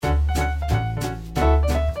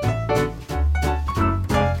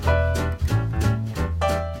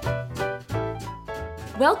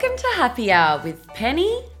Welcome to Happy Hour with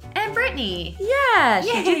Penny and Brittany. Yeah,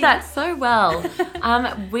 she Yay. did that so well.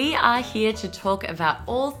 We are here to talk about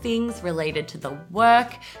all things related to the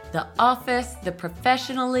work, the office, the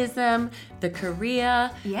professionalism, the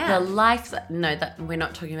career, the life. No, we're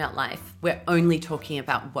not talking about life. We're only talking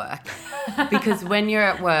about work. Because when you're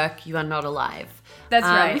at work, you are not alive. That's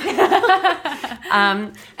right.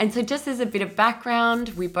 And so just as a bit of background,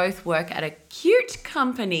 we both work at a cute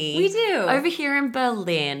company. We do. Over here in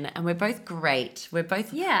Berlin, and we're both great. We're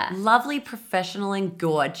both lovely, professional, and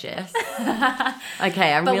gorgeous.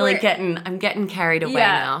 Okay, I'm getting carried away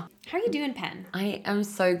now. How are you doing, Pen? I am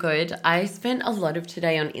so good. I spent a lot of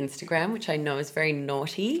today on Instagram, which I know is very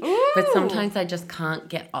naughty, but sometimes I just can't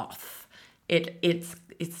get off. It's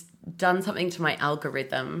done something to my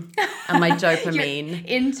algorithm and my dopamine. Your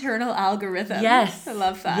internal algorithm. Yes. I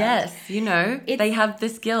love that. Yes, they have the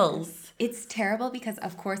skills. It's terrible because,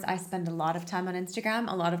 of course, I spend a lot of time on Instagram.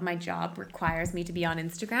 A lot of my job requires me to be on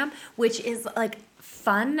Instagram, which is like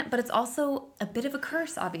fun, but it's also a bit of a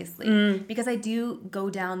curse, obviously, because I do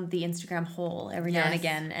go down the Instagram hole every now and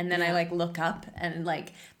again, and then I like look up and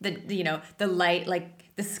like the light,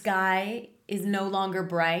 like the sky is no longer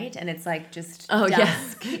bright and it's like just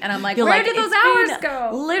dusk. And I'm like, where did those hours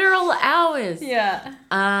go? Literal hours. Yeah.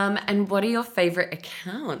 And what are your favorite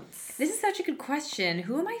accounts? This is such a good question.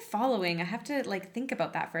 Who am I following? I have to think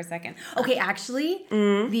about that for a second. Okay, actually,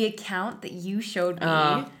 the account that you showed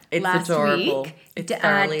me it's last adorable. week. It's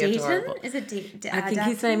thoroughly adorable. Is it I think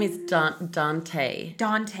his name is Dante.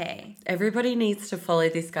 Dante. Everybody needs to follow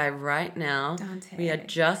this guy right now. Dante. We are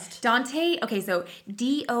just... Dante, okay, so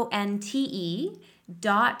DONTE.Colley,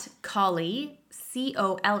 COLLEY.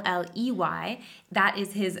 That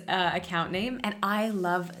is his account name, and I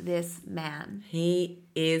love this man. He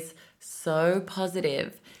is so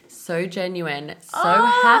positive, so genuine, so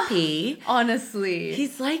happy. Honestly.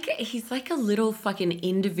 He's like a little fucking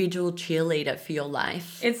individual cheerleader for your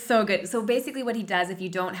life. It's so good. So basically what he does, if you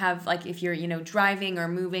don't have, if you're, driving or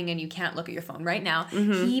moving and you can't look at your phone right now,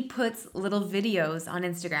 he puts little videos on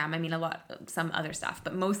Instagram. I mean, some other stuff,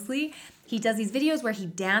 but mostly he does these videos where he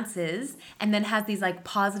dances and then has these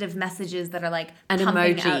positive messages that are and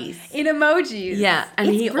emojis. In emojis. Yeah. And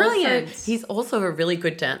it's brilliant. He's also a really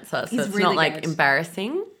good dancer. So it's really not good.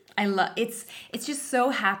 Embarrassing. I love it's just so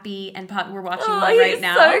happy and we're watching one right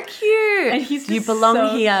now. So cute. And he's just you belong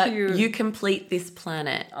so here. cute. You complete this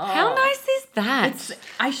planet. How nice is that?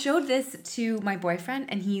 I showed this to my boyfriend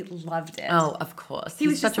and he loved it. Oh, of course.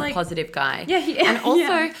 He's such a positive guy. Yeah, and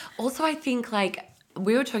also I think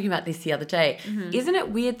we were talking about this the other day. Isn't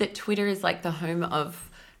it weird that Twitter is the home of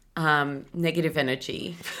negative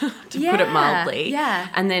energy, to put it mildly? Yeah.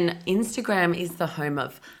 And then Instagram is the home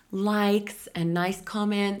of likes and nice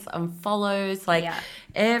comments and follows.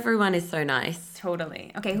 Everyone is so nice.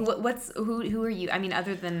 Totally. Okay, who are you? I mean,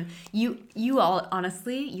 other than you all,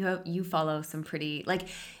 honestly, you follow some pretty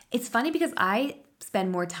it's funny because I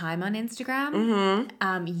spend more time on Instagram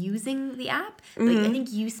using the app. I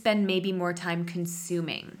think you spend maybe more time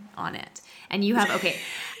consuming on it. And you have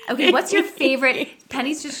okay, what's your favorite?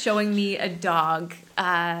 Penny's just showing me a dog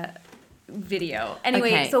video.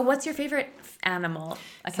 Anyway, so what's your favorite animal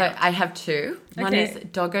account? So I have two. One is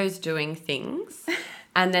Doggo's Doing Things,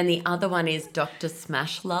 and then the other one is Dr.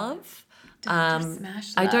 Smashlove. Dr.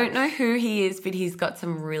 Smashlove. I don't know who he is, but he's got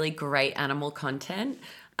some really great animal content.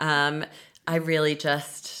 I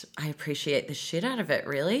appreciate the shit out of it,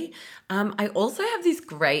 really. I also have this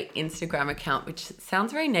great Instagram account, which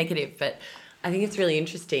sounds very negative, but I think it's really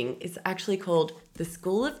interesting. It's actually called The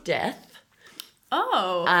School of Death.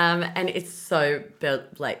 Oh. And it's so,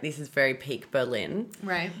 this is very peak Berlin.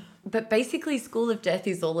 Right. But basically, School of Death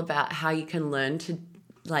is all about how you can learn to,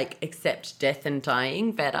 accept death and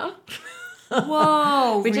dying better.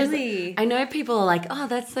 Whoa, Which really? I know people are like, oh,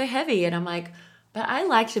 that's so heavy. And I'm like, but I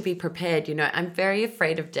like to be prepared. I'm very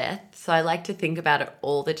afraid of death. So I like to think about it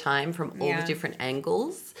all the time from all the different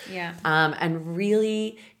angles. Yeah. And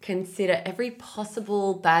really consider every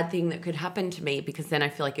possible bad thing that could happen to me, because then I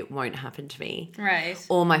feel like it won't happen to me. Right.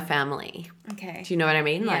 Or my family. Okay. Do you know what I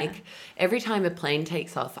mean? Yeah. Every time a plane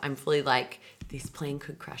takes off, I'm fully this plane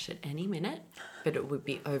could crash at any minute, but it would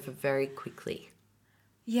be over very quickly.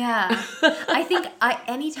 Yeah. I think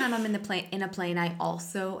anytime I'm in a plane, I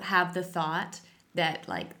also have the thought that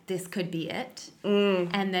this could be it,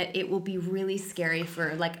 and that it will be really scary for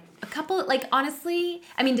a couple. Honestly,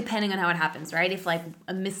 I mean, depending on how it happens, right? If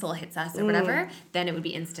a missile hits us or whatever, then it would be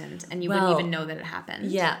instant, and you wouldn't even know that it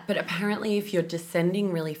happened. Yeah, but apparently, if you're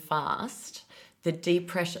descending really fast, the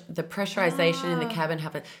pressurization in the cabin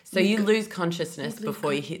happens. So you lose consciousness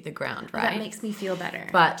before you hit the ground, right? That makes me feel better.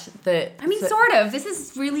 But sort of. This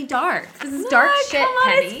is really dark. This is dark shit, come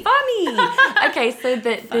on, Penny. it's funny. Okay, so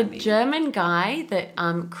the German guy that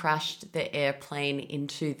crashed the airplane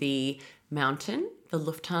into the mountain, the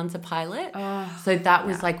Lufthansa pilot. So that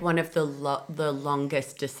was like one of the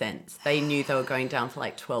longest descents. They knew they were going down for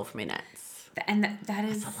like 12 minutes. And that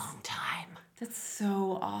is a long time. That's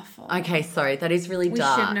so awful. Okay, sorry. That is really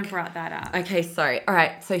dark. We shouldn't have brought that up. Okay, sorry. All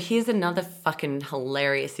right. So here's another fucking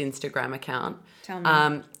hilarious Instagram account. Tell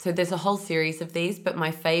me. So there's a whole series of these, but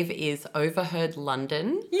my fave is Overheard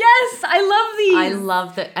London. Yes, I love these. I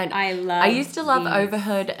love that. And I used to love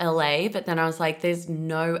Overheard LA, but then I was like,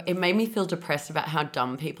 it made me feel depressed about how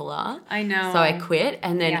dumb people are. I know. So I quit.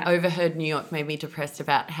 And then Overheard New York made me depressed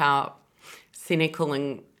about how cynical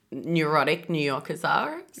and neurotic New Yorkers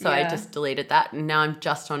are. So I just deleted that. And now I'm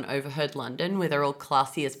just on Overheard London, where they're all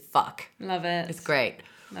classy as fuck. Love it. It's great.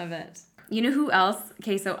 Love it. You know who else?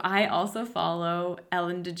 Okay, so I also follow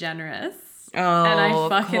Ellen DeGeneres. Oh, and I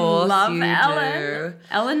fucking love Ellen. Do.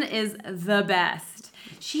 Ellen is the best.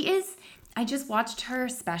 She is. I just watched her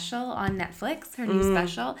special on Netflix, her new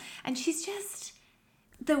special, and she's just,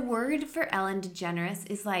 the word for Ellen DeGeneres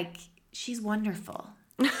is like, she's wonderful.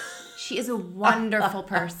 She is a wonderful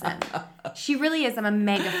person. She really is. I'm a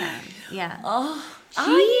mega fan. Yeah. Oh,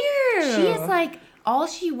 She is like, all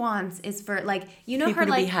she wants is for, like, you know, people her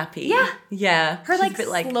to like, be happy. Yeah. Yeah. Her She's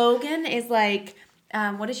like slogan is like,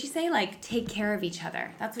 what does she say? Like, take care of each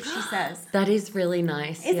other. That's what she says. That is really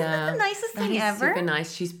nice. Isn't that the nicest thing ever? Super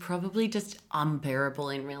nice. She's probably just unbearable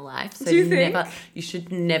in real life. So do you think? You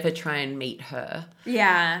should never try and meet her.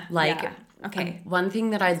 Yeah. Like, yeah. Okay. One thing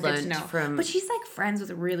that I learned from... But she's like friends with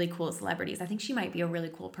really cool celebrities. I think she might be a really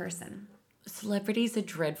cool person. Celebrities are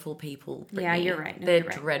dreadful people. Brittany. Yeah, you're right. No, They're you're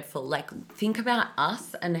right. dreadful. Like, think about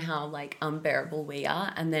us and how, like, unbearable we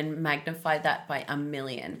are, and then magnify that by a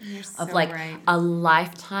million. You're so of, like, right. a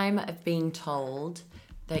lifetime of being told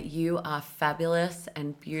that you are fabulous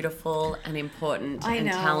and beautiful and important and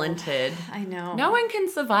talented. I know. No one can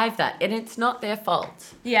survive that, and it's not their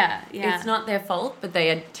fault. Yeah. It's not their fault, but they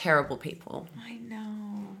are terrible people. I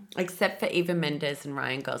know. Except for Eva Mendes and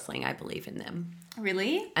Ryan Gosling, I believe in them.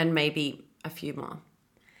 Really? And maybe a few more.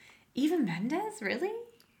 Eva Mendes? Really?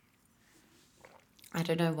 I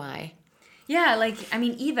don't know why. Yeah, like, I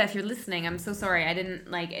mean, Eva, if you're listening, I'm so sorry. I didn't,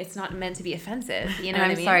 like, it's not meant to be offensive. You know what I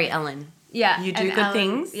mean? I'm sorry, Ellen. Yeah. You do good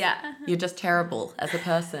things. Yeah. You're just terrible as a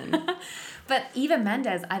person. But Eva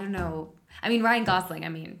Mendes, I don't know. I mean, Ryan Gosling, I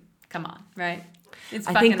mean, come on, right? It's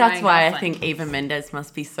I think that's Ryan why Gosling. I think Eva Mendes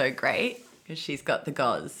must be so great, because she's got the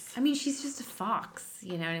goz. I mean, she's just a fox,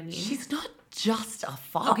 you know what I mean? She's not just a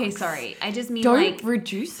fox. Okay, sorry. I just mean, Don't like...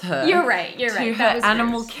 reduce her. You're right. To That her was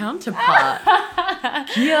animal hers. counterpart.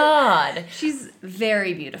 God. She's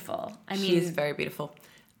very beautiful. I mean... She's very beautiful.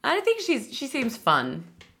 I think she seems fun.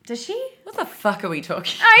 Does she? What the fuck are we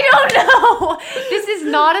talking? I don't know. This is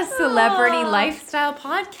not a celebrity lifestyle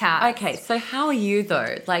podcast. Okay, so how are you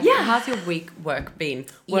though? Like, how's your work been?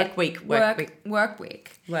 Work week. My work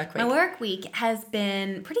week has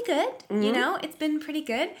been pretty good. Mm-hmm. You know, it's been pretty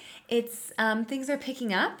good. It's things are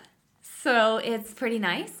picking up. So it's pretty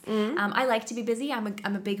nice. Mm-hmm. I like to be busy. I'm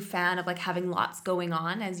a big fan of like having lots going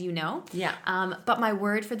on, as you know. Yeah. But my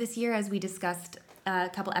word for this year, as we discussed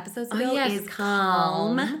a couple episodes ago, is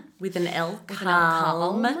calm. With an L.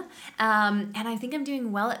 Calm. And I think I'm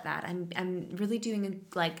doing well at that. I'm really doing,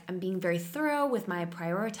 like, I'm being very thorough with my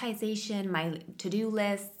prioritization, my to-do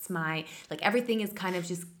lists, my, like, everything is kind of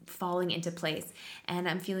just falling into place. And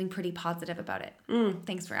I'm feeling pretty positive about it.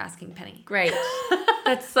 Thanks for asking, Penny. Great.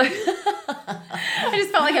 That's so... I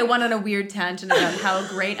just felt like I went on a weird tangent about how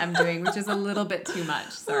great I'm doing, which is a little bit too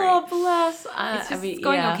much. Sorry. Oh, bless. It's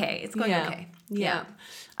going okay. It's going okay. Yeah.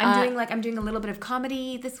 I'm doing a little bit of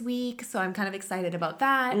comedy this week, so I'm kind of excited about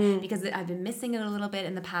that because I've been missing it a little bit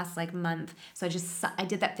in the past like month. So I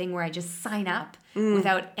did that thing where I just sign up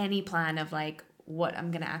without any plan of like what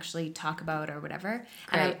I'm gonna actually talk about or whatever.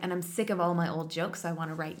 And I'm sick of all my old jokes, so I want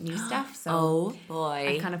to write new stuff. So oh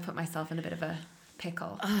boy, I kind of put myself in a bit of a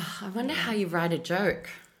pickle. I wonder how you write a joke.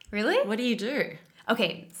 Really? What do you do?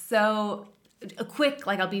 Okay, so a quick,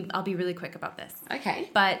 like I'll be really quick about this.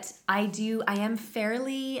 Okay. But I am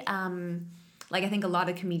fairly like I think a lot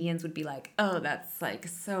of comedians would be like, "Oh, that's like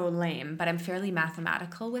so lame," but I'm fairly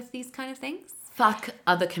mathematical with these kind of things. Fuck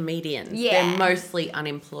other comedians. Yeah. They're mostly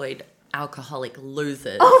unemployed alcoholic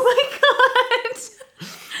losers. Oh my god.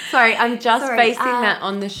 Sorry, I'm just basing that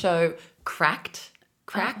on the show Cracked.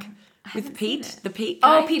 With Pete, the Pete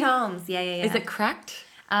guy. Oh, Pete Holmes. Yeah. Is it Cracked?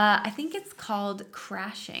 I think it's called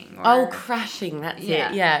Crashing. Crashing. That's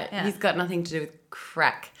it. Yeah. He's got nothing to do with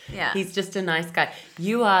crack. Yeah. He's just a nice guy.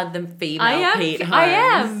 You are the female Pete Holmes. I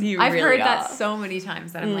am. I've really heard are. that so many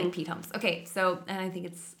times that I'm like Pete Holmes. Okay, so, and I think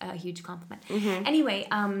it's a huge compliment. Anyway,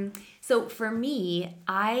 so for me,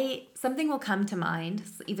 something will come to mind.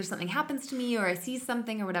 Either something happens to me or I see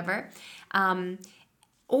something or whatever.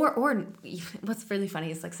 Or what's really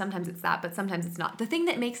funny is like sometimes it's that, but sometimes it's not. The thing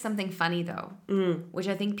that makes something funny though, which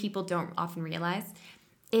I think people don't often realize,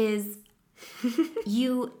 is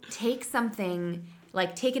you take something,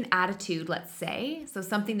 like take an attitude, let's say, so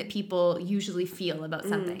something that people usually feel about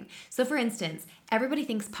something. So for instance, everybody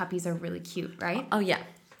thinks puppies are really cute, right? Oh, yeah.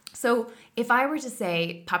 So if I were to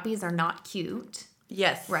say puppies are not cute,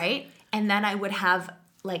 yes, right? And then I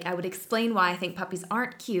would explain why I think puppies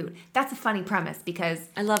aren't cute. That's a funny premise because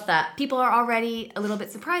I love that. People are already a little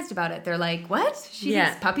bit surprised about it. They're like, what? She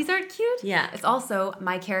thinks puppies aren't cute? Yeah. It's also,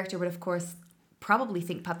 my character would, of course, probably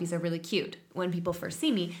think puppies are really cute when people first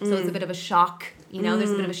see me. So it's a bit of a shock, there's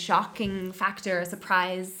a bit of a shocking factor, a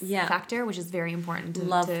surprise factor, which is very important to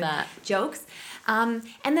that. Jokes. And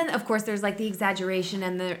then, of course, there's like the exaggeration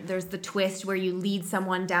and there's the twist where you lead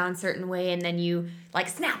someone down a certain way and then you like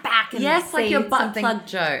snap back and yes, say like your butt something. plug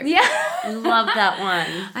joke. Yeah. Love that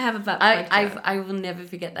one. I have a butt plug joke. I will never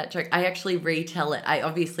forget that joke. I actually retell it. I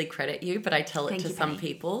obviously credit you, but I tell it to some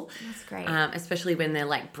people. That's great. Especially when they're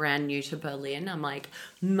like brand new to Berlin. I'm like,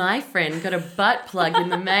 my friend got a butt plug in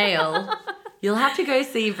the mail. You'll have to go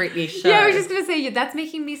see Brittany's show. Yeah, I was just going to say, that's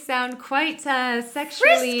making me sound quite sexually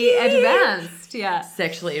Frisky. Advanced. Yeah.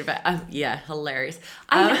 Sexually advanced. Yeah, hilarious.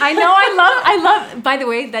 I know, I love, by the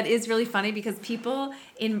way, that is really funny because people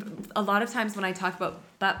a lot of times when I talk about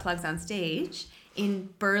butt plugs on stage in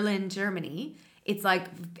Berlin, Germany, it's like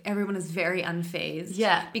everyone is very unfazed.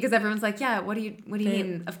 Yeah. Because everyone's like, yeah, what do you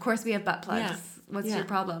mean? Of course we have butt plugs. Yeah. What's your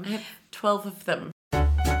problem? I have 12 of them.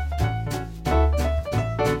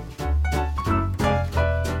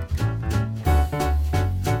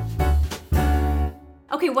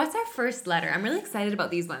 Okay, what's our first letter? I'm really excited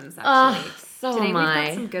about these ones, actually. So Today am we've I.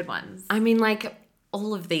 got some good ones. I mean, like,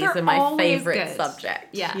 all of these They're are my always favorite good.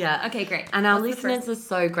 subject. Yeah. Okay, great. And our What's the listeners are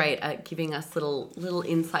so great at giving us little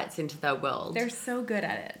insights into their world. They're so good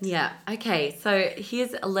at it. Yeah. Okay, so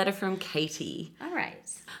here's a letter from Katie. All right.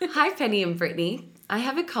 Hi, Penny and Brittany. I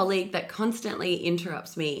have a colleague that constantly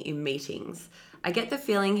interrupts me in meetings. I get the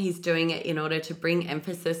feeling he's doing it in order to bring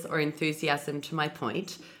emphasis or enthusiasm to my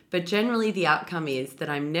point, but generally the outcome is that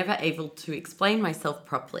I'm never able to explain myself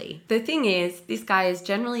properly. The thing is, this guy is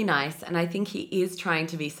generally nice and I think he is trying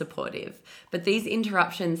to be supportive, but these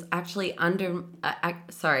interruptions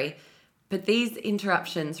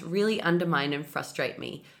really undermine and frustrate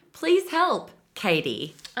me. Please help,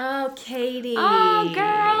 Katie. Oh, Katie. Oh,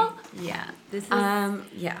 girl. Yeah. This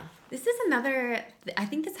is another, I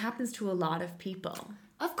think this happens to a lot of people.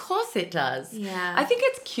 Of course it does. Yeah. I think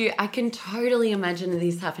it's cute. I can totally imagine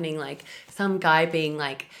this happening, like some guy being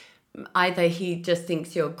like, either he just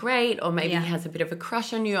thinks you're great or maybe he has a bit of a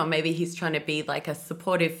crush on you or maybe he's trying to be like a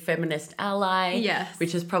supportive feminist ally. Yes.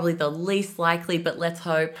 Which is probably the least likely, but let's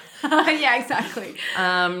hope. Yeah, exactly.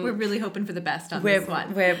 We're really hoping for the best on this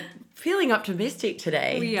one. We're feeling optimistic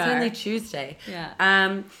today. We It's are. only Tuesday.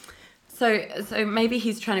 Yeah. So maybe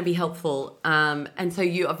he's trying to be helpful. And so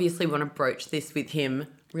you obviously want to broach this with him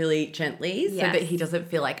really gently so that he doesn't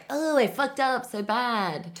feel like, oh, I fucked up so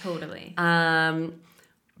bad. Totally.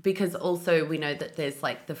 Because also we know that there's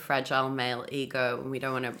like the fragile male ego and we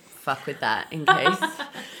don't want to fuck with that in case.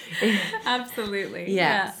 Absolutely.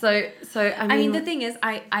 Yeah. So I mean the thing is,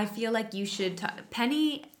 I feel like you should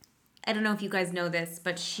Penny, I don't know if you guys know this,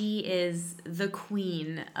 but she is the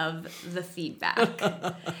queen of the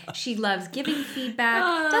feedback. She loves giving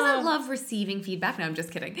feedback, doesn't love receiving feedback. No, I'm just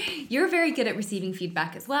kidding. You're very good at receiving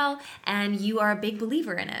feedback as well, and you are a big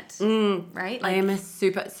believer in it, right? I am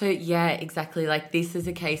yeah, exactly. Like this is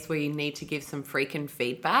a case where you need to give some freaking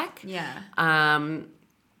feedback. Yeah.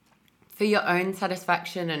 For your own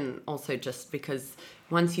satisfaction and also just because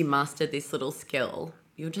once you master this little skill,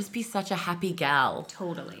 you'll just be such a happy gal.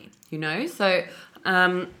 Totally. So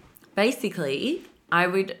basically I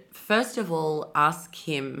would first of all ask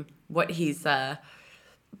him what his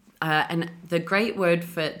and the great word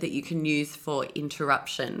that you can use for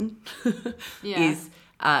interruption is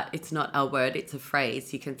it's not a word, it's a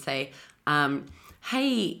phrase. You can say,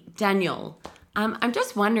 hey Daniel, I'm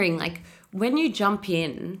just wondering, like, when you jump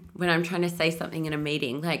in when I'm trying to say something in a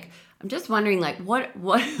meeting, like I'm just wondering, like, what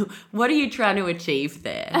are you trying to achieve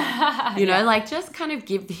there? You know, like, just kind of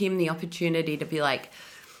give him the opportunity to be like,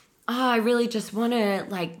 oh, I really just want to,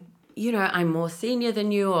 like, I'm more senior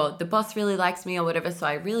than you, or the boss really likes me or whatever. So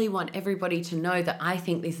I really want everybody to know that I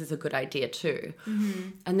think this is a good idea too. Mm-hmm.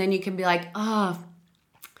 And then you can be like, oh,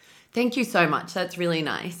 thank you so much. That's really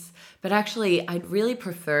nice. But actually, I'd really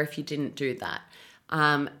prefer if you didn't do that.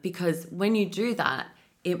 Because when you do that,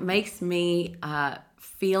 it makes me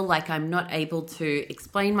feel like I'm not able to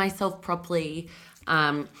explain myself properly.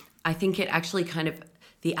 I think it actually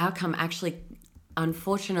the outcome actually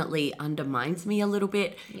unfortunately undermines me a little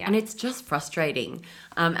bit. Yeah. And it's just frustrating.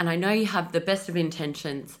 And I know you have the best of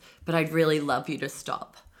intentions, but I'd really love you to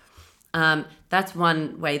stop. That's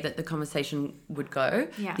one way that the conversation would go.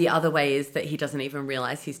 Yeah. The other way is that he doesn't even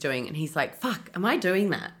realize he's doing it. And he's like, fuck, am I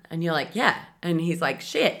doing that? And you're like, yeah. And he's like,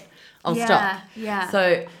 shit, I'll stop. Yeah.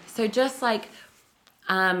 So just like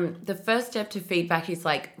the first step to feedback is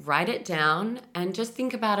like write it down and just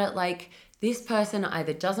think about it like this person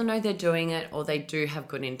either doesn't know they're doing it or they do have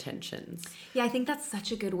good intentions. Yeah, I think that's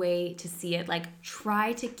such a good way to see it. Like,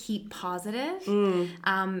 try to keep positive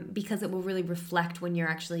because it will really reflect when you're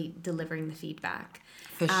actually delivering the feedback.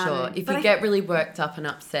 For sure. If you get really worked up and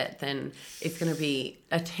upset, then it's going to be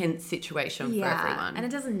a tense situation for everyone. And it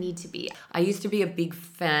doesn't need to be. I used to be a big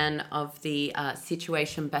fan of the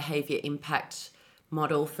situation behavior impact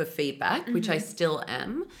model for feedback, which I still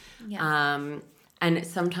am. Yeah. And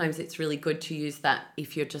sometimes it's really good to use that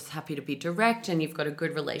if you're just happy to be direct and you've got a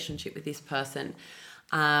good relationship with this person.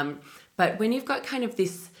 But when you've got kind of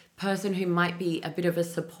this person who might be a bit of a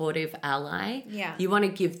supportive ally, you want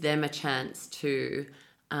to give them a chance to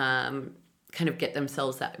kind of get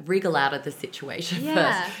themselves wriggle out of the situation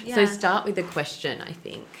first. Yeah. So start with a question, I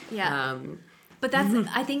think. Yeah. But that's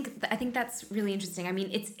I think that's really interesting. I mean,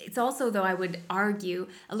 it's also, though, I would argue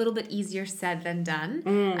a little bit easier said than done.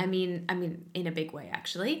 I mean in a big way,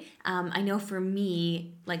 actually. I know for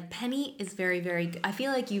me, like, Penny is very, very good. I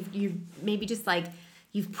feel like you've maybe just like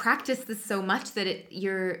you've practiced this so much that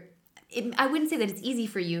I wouldn't say that it's easy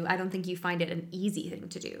for you. I don't think you find it an easy thing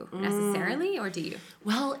to do necessarily, or do you?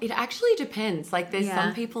 Well, it actually depends. Like, there's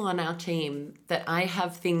some people on our team that I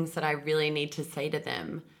have things that I really need to say to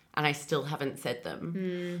them and I still haven't said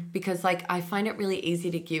them. Because, like, I find it really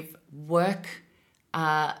easy to give work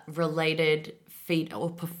related or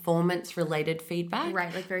performance related feedback.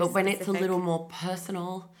 Right, like very But when specific. it's a little more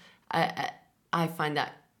personal, I find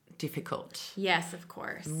that difficult. Yes, of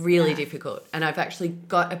course. Really difficult. And I've actually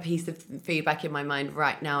got a piece of feedback in my mind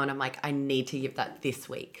right now and I'm like, I need to give that this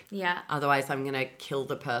week. Yeah. Otherwise I'm going to kill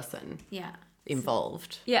the person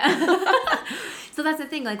involved. Yeah. So that's the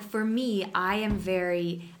thing. Like, for me, I am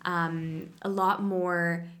very, a lot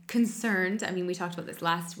more concerned. I mean, we talked about this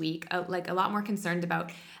last week, like a lot more concerned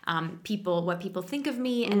about what people think of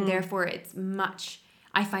me. And therefore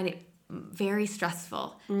I find it very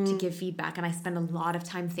stressful to give feedback. And I spend a lot of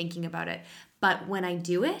time thinking about it. But when I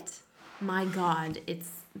do it, my God,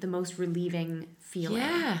 it's the most relieving feeling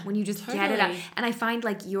when you just get it out. And I find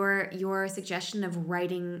like your suggestion of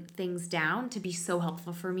writing things down to be so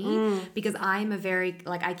helpful for me because I'm a very,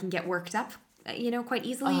 like, I can get worked up, quite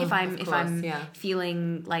easily if I'm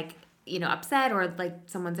feeling like, upset, or like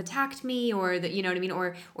someone's attacked me, or that, you know what I mean,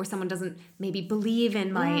 or someone doesn't maybe believe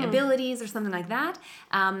in my abilities or something like that.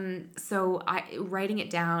 So writing it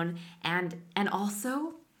down and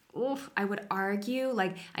also, I would argue,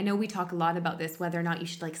 like, I know we talk a lot about this, whether or not you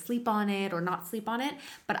should like sleep on it or not sleep on it,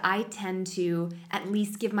 but I tend to at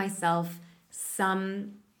least give myself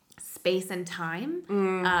some space and time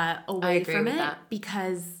away from it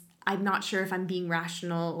because I'm not sure if I'm being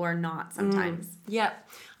rational or not sometimes. Yeah,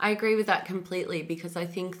 I agree with that completely because I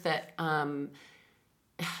think that,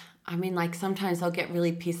 I mean, like, sometimes I'll get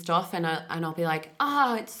really pissed off and I'll be like,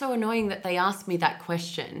 it's so annoying that they asked me that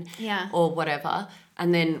question or whatever.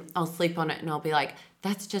 And then I'll sleep on it and I'll be like,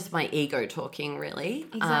 that's just my ego talking, really.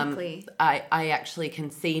 Exactly. I actually can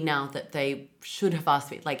see now that they should have asked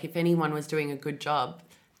me. Like, if anyone was doing a good job,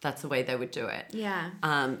 that's the way they would do it. Yeah.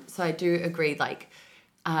 So I do agree, like,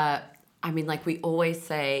 I mean, like we always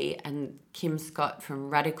say, and Kim Scott from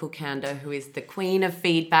Radical Candor, who is the queen of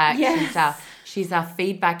feedback, she's our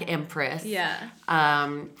feedback empress. Yeah.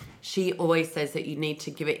 She always says that you need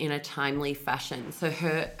to give it in a timely fashion. So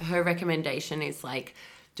her recommendation is like,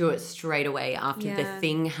 do it straight away after the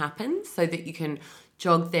thing happens so that you can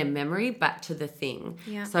jog their memory back to the thing.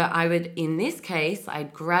 Yeah. So I would, in this case,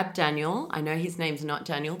 I'd grab Daniel. I know his name's not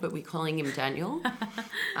Daniel, but we're calling him Daniel.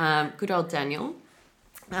 Good old Daniel.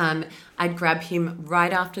 I'd grab him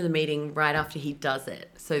right after the meeting, right after he does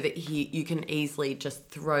it, so that you can easily just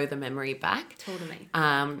throw the memory back. Totally.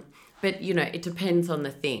 But, it depends on the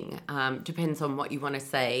thing. Depends on what you want to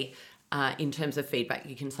say. in terms of feedback,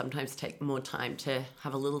 you can sometimes take more time to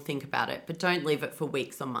have a little think about it, but don't leave it for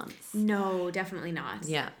weeks or months. No, definitely not.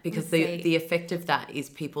 Yeah, because the effect of that is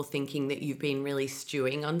people thinking that you've been really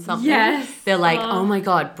stewing on something. Yes. They're like, oh my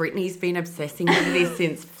God, Brittany's been obsessing over this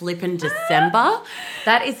since flippin' December.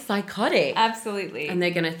 That is psychotic. Absolutely. And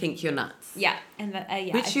they're going to think you're nuts. Yeah. And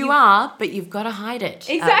yeah. Which you are, but you've got to hide it.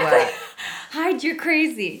 Exactly. Hide you're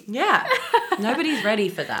crazy. Yeah. Nobody's ready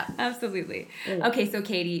for that. Absolutely. Okay, so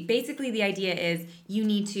Katie, basically the idea is you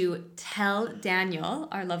need to tell Daniel,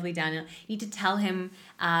 our lovely Daniel, you need to tell him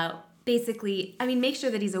make sure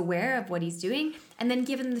that he's aware of what he's doing and then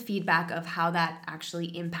give him the feedback of how that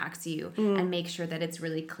actually impacts you and make sure that it's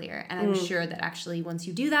really clear. And I'm sure that actually once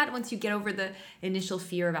you do that, once you get over the initial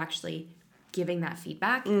fear of actually giving that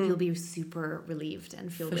feedback, you'll be super relieved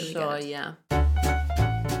and feel really good. For sure, yeah.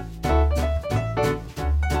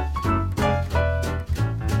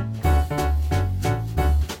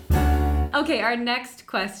 Okay, our next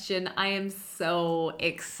question. I am so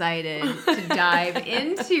excited to dive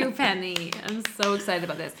into, Penny. I'm so excited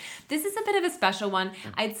about this. This is a bit of a special one.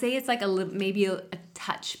 I'd say it's like maybe a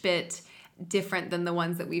touch bit different than the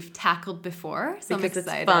ones that we've tackled before. So because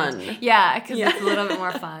I'm excited. It's fun. Yeah, because it's a little bit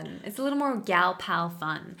more fun. It's a little more gal pal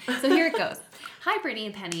fun. So here it goes. Hi, Brittany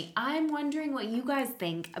and Penny. I'm wondering what you guys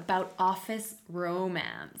think about office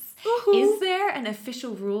romance. Woo-hoo. Is there an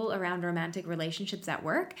official rule around romantic relationships at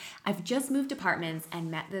work? I've just moved apartments and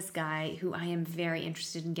met this guy who I am very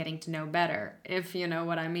interested in getting to know better, if you know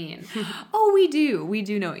what I mean. Oh, we do. We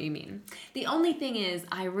do know what you mean. The only thing is,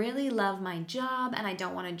 I really love my job and I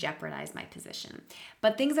don't want to jeopardize my position.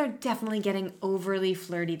 But things are definitely getting overly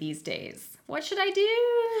flirty these days. What should I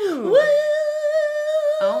do? Woo!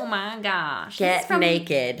 Oh my gosh. Get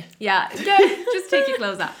naked. Yeah, just take your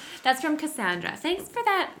clothes off. That's from Cassandra. Thanks for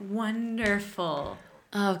that wonderful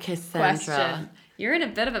Cassandra. question. You're in a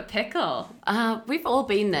bit of a pickle. We've all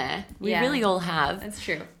been there. We really all have. That's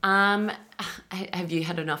true. Have you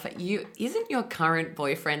had an offer? Isn't your current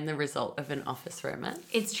boyfriend the result of an office romance?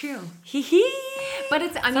 It's true. But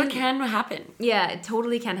it can happen. Yeah, it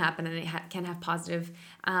totally can happen, and it can have positive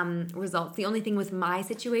results. The only thing with my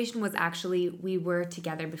situation was actually we were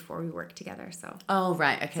together before we worked together, so. Oh,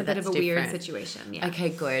 right. Okay, it's a bit of a weird situation. Yeah. Okay,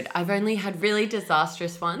 good. I've only had really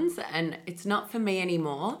disastrous ones, and it's not for me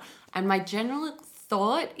anymore. And my general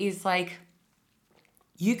thought is like,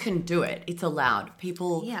 you can do it. It's allowed.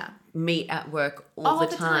 People meet at work all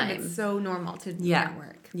the time. It's so normal to meet at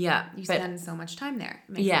work. Yeah. You spend so much time there.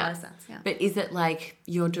 It makes a lot of sense. Yeah. But is it like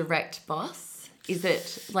your direct boss? Is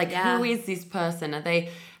it like, who is this person? Are they,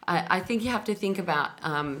 I think you have to think about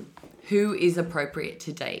who is appropriate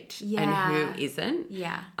to date and who isn't.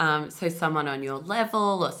 Yeah. So someone on your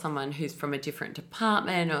level or someone who's from a different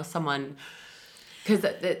department or someone... Because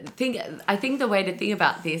I think the way to think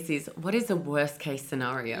about this is, what is the worst case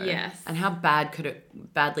scenario? Yes. And how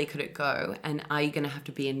badly could it go? And are you going to have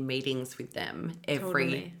to be in meetings with them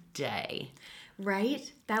every day?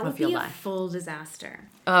 Right? That would be a full disaster.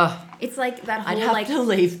 Oh, it's like that whole I'd have to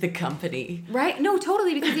leave the company. Right? No,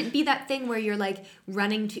 totally, because it'd be that thing where you're like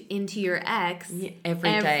running into your ex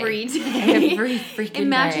every day. Every freaking day.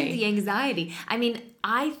 Imagine the anxiety. I mean,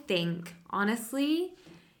 I think, honestly...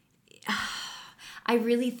 I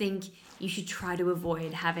really think you should try to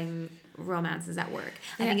avoid having romances at work.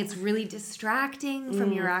 I think it's really distracting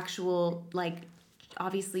from your actual,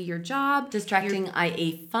 obviously your job. Distracting,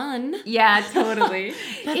 i.e. fun. Yeah, totally.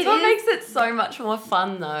 That's what makes it so much more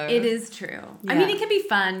fun, though. It is true. Yeah. I mean, it can be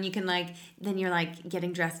fun. You can, then you're,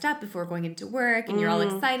 getting dressed up before going into work, and you're all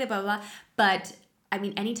excited, blah, blah, blah. But... I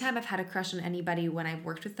mean, anytime I've had a crush on anybody when I've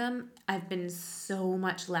worked with them, I've been so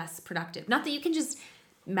much less productive. Not that you can just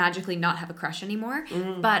magically not have a crush anymore,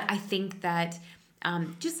 but I think that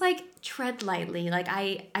just tread lightly.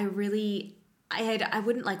 I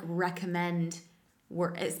wouldn't recommend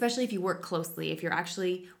work, especially if you work closely. If you're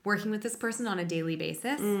actually working with this person on a daily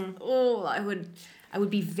basis, I would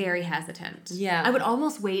be very hesitant. Yeah, I would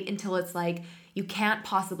almost wait until it's you can't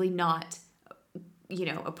possibly not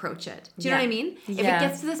approach it. Do you know what I mean? If it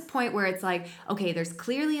gets to this point where it's okay, there's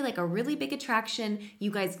clearly a really big attraction,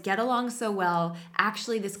 you guys get along so well,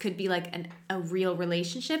 actually this could be a real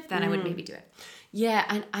relationship, then I would maybe do it. Yeah,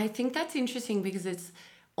 and I think that's interesting because it's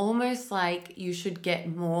almost like you should get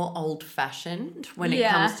more old-fashioned when it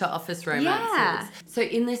comes to office romances. Yeah. So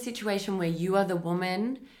in this situation where you are the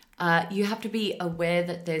woman, you have to be aware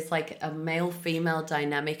that there's a male-female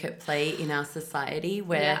dynamic at play in our society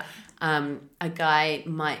where a guy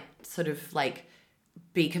might sort of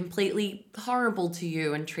be completely horrible to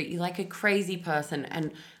you and treat you like a crazy person.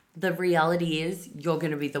 And the reality is you're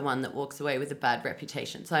going to be the one that walks away with a bad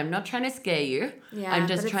reputation. So I'm not trying to scare you. Yeah, I'm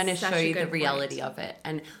just trying to show you the reality of it.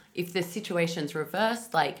 And if the situation's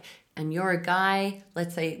reversed, like, and you're a guy,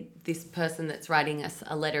 let's say this person that's writing us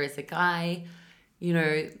a letter is a guy, you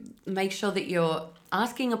know, make sure that you're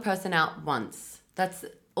asking a person out once. That's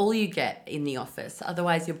all you get in the office.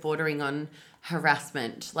 Otherwise, you're bordering on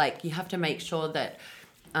harassment. Like, you have to make sure that,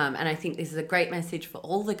 and I think this is a great message for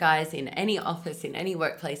all the guys in any office, in any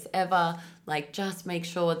workplace ever. Like, just make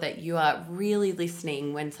sure that you are really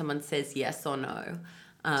listening when someone says yes or no.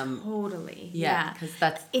 Totally. Yeah, because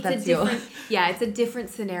that's it's a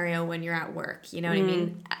different scenario when you're at work. You know what I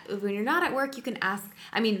mean? When you're not at work, you can ask.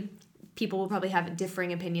 I mean, people will probably have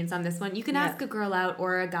differing opinions on this one. You can ask a girl out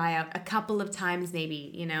or a guy out a couple of times,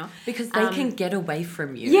 maybe. You know, because they can get away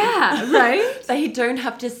from you. Yeah, right. They don't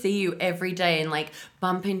have to see you every day and like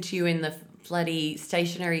bump into you in the bloody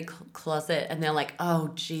stationery closet, and they're like,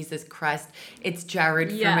 oh, Jesus Christ, it's Jared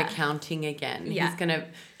from accounting again. Yeah. He's going to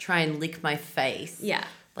try and lick my face. Yeah.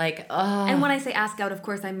 Like, oh. And when I say ask out, of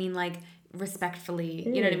course, I mean like respectfully,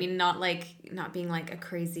 you know what I mean? Not being like a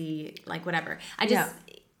crazy, like whatever. I just,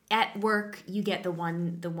 at work, you get the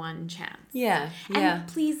one chance. Yeah. Yeah. And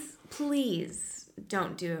please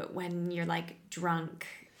don't do it when you're like drunk.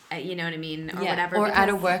 You know what I mean? Or whatever. Or at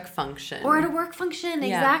a work function.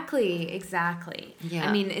 Yeah. Exactly. Yeah.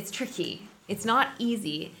 I mean, it's tricky. It's not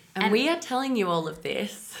easy. And we are telling you all of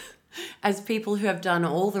this as people who have done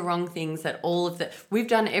all the wrong things we've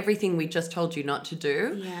done everything we just told you not to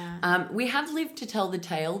do. Yeah. We have lived to tell the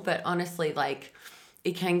tale, but honestly, like,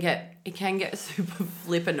 it can get super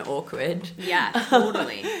flip and awkward. Yeah,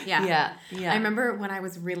 totally. Yeah. Yeah. I remember when I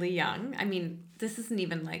was really young. I mean, this isn't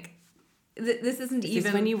even like... This isn't Is even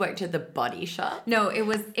this when you worked at the Body Shop? No, it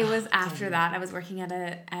was after that. I was working at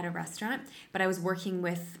a restaurant, but I was working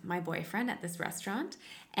with my boyfriend at this restaurant,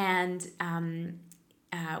 and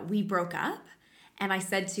we broke up. And I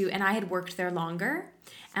had worked there longer,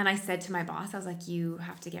 and I said to my boss, I was like, "You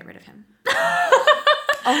have to get rid of him." Oh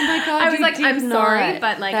my God! I was like, "I'm sorry,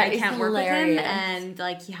 but like that I can't work with him, and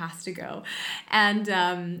like he has to go." And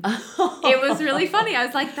it was really funny. I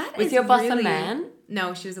was like, "That was is your boss really... a man?"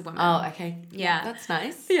 No, she was a woman. Oh, okay. Yeah. That's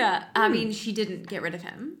nice. Yeah. I mean, she didn't get rid of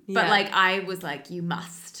him. But, like, I was like, you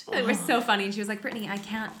must. It was so funny. And she was like, Brittany, I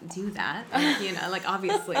can't do that. Like, you know, like,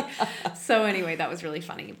 obviously. So, anyway, that was really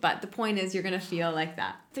funny. But the point is, you're going to feel like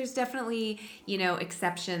that. There's definitely, you know,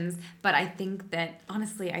 exceptions. But I think that,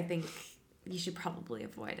 honestly, you should probably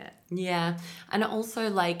avoid it. Yeah. And also,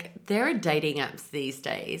 like, there are dating apps these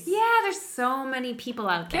days. Yeah, there's so many people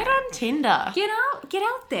out there. Get on Tinder. Get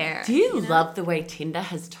out there. Do you love the way Tinder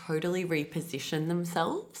has totally repositioned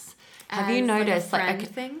themselves? Have you noticed? Like a friend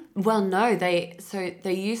thing? Well, no. They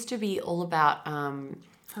used to be all about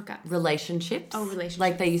hookups. Relationships. Oh, relationships.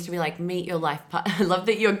 Like, they used to be like, meet your life partner. I love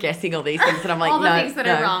that you're guessing all these things, and I'm like, all the things that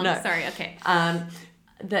are wrong. No. Sorry, okay.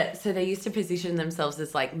 So they used to position themselves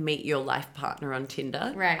as like, meet your life partner on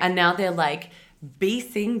Tinder. Right. And now they're like, be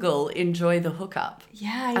single, enjoy the hookup. Yeah,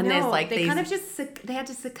 I know. And there's like they kind of just, they had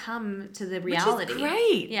to succumb to the reality. Which is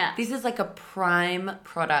great. Yeah. This is like a prime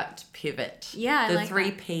product pivot. Yeah, The like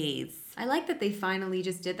 3 Ps. I like that they finally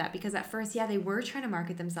just did that, because at first, they were trying to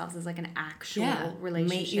market themselves as like an actual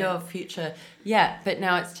relationship. Meet your future. Yeah, but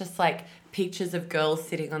now it's just like pictures of girls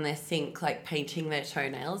sitting on their sink, like painting their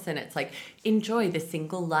toenails, and it's like, enjoy the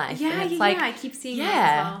single life. Yeah, and it's I keep seeing that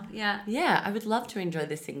as well. Yeah. Yeah, I would love to enjoy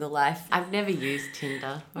the single life. I've never used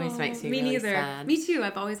Tinder. Always makes me really neither. sad. Me too.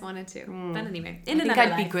 I've always wanted to. But anyway, I think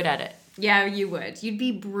I'd be good at it. Yeah, you would. You'd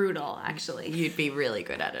be brutal, actually. You'd be really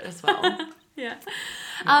good at it as well. Yeah.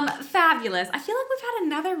 Fabulous. I feel like we've had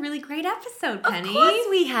another really great episode, Penny. Of course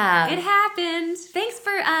we have. It happened. Thanks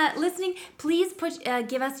for listening. Please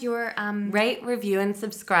give us your... Rate, review, and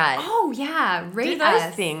subscribe. Oh, yeah. Rate Do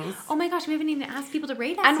those things. Oh, my gosh. We haven't even asked people to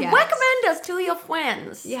rate us and yet. recommend us to your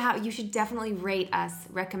friends. Yeah, you should definitely rate us,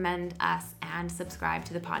 recommend us, and subscribe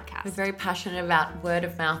to the podcast. We're very passionate about word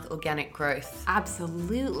of mouth organic growth.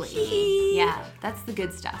 Absolutely. Yeah, that's the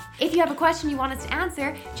good stuff. If you have a question you want us to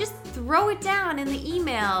answer, just throw it down in the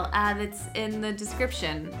email that's in the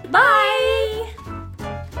description. Bye!